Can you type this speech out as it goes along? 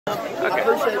Okay.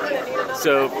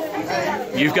 So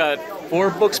you've got 4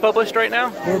 books published right now?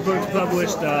 4 books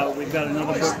published. We've got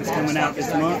another book that's coming out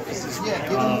this month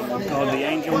called The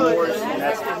Angel Wars. And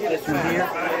that's this one here.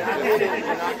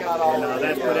 And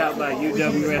that's put out by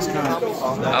UWS Comic.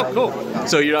 Oh, cool.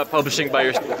 So you're not publishing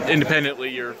by independently.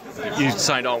 You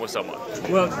signed on with someone.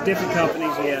 Well, different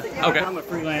companies, yeah. Okay. I'm a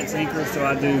freelance inker, so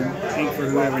I do ink for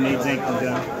whoever needs ink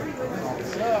done.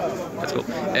 That's cool.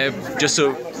 Just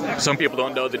so some people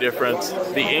don't know the difference,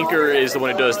 the inker is the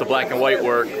one who does the black and white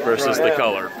work versus the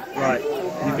color. Right.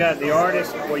 You've got the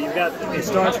artist, well, it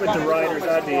starts with the writer's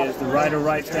ideas. The writer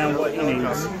writes down what he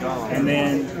needs, and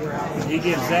then he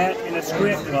gives that in a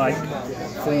script-like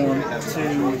form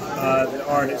to the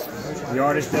artist. The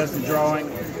artist does the drawing.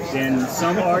 Then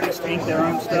some artists ink their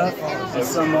own stuff, and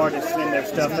some artists send their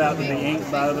stuff out to be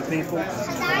inked by other people.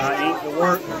 I ink the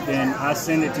work, then I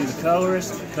send it to the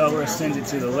colorist sends it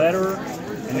to the letterer,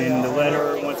 and then the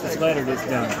letterer, once it's lettered, it's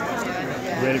done.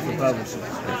 Ready for publishing.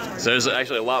 So there's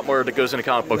actually a lot more that goes into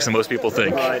comic books than most people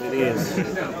think. Right, it is.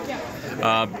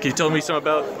 Can you tell me some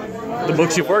about the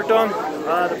books you've worked on?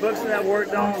 The books that I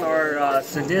worked on are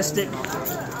Sadistic,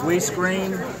 We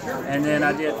Scream, and then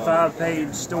I did a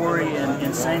 5-page story in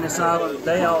Insane Asylum.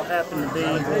 They all happen to be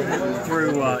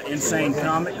through Insane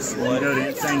Comics. You can go to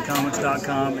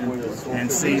insanecomics.com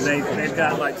and see they've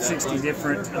got like 60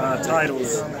 different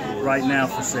titles right now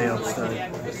for sale. So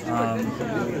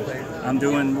I'm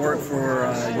doing work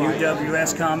for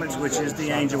UWS Comics, which is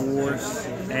the Angel Wars,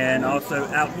 and also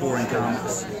Outpouring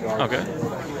Comics. Okay.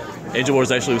 Angel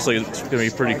Wars actually looks like it's going to be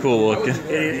pretty cool looking.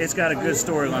 It's got a good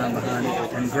storyline behind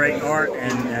it, and great art,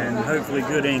 and hopefully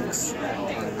good inks.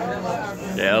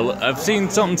 Yeah, I've seen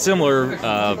something similar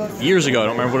years ago. I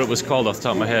don't remember what it was called off the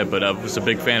top of my head, but I was a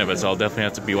big fan of it, so I'll definitely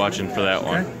have to be watching for that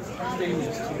one.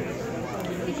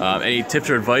 Any tips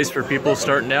or advice for people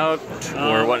starting out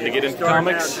or wanting to get into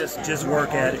comics? Just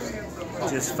work at it.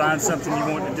 Just find something you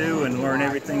want to do and learn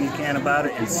everything you can about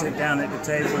it, and sit down at the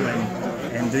table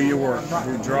and do your work.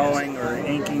 Do drawing or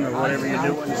inking or whatever you're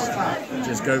doing.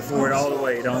 Just go for it all the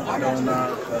way. Don't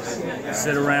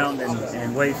sit around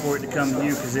and wait for it to come to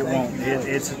you, because it won't.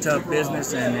 It's a tough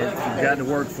business, and you've got to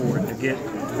work for it to be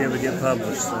able to get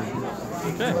published.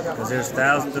 Because there's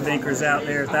thousands of inkers out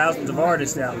there, thousands of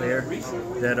artists out there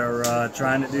that are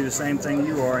trying to do the same thing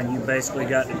you are, and you basically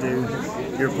got to do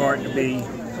your part to be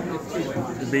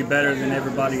better than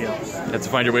everybody else. You have to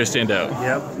find your way to stand out.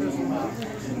 Yep.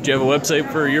 Do you have a website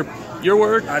for your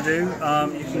work? I do.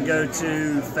 You can go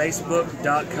to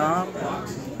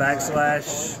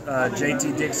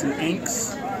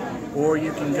facebook.com/jtdixoninks, or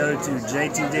you can go to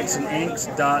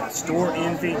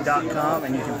jtdixoninks.storeenvy.com,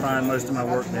 and you can find most of my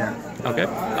work there. Okay.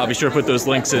 I'll be sure to put those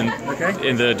links in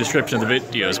the description of the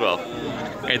video as well.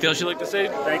 Anything else you'd like to say?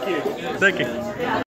 Thank you. Thank you.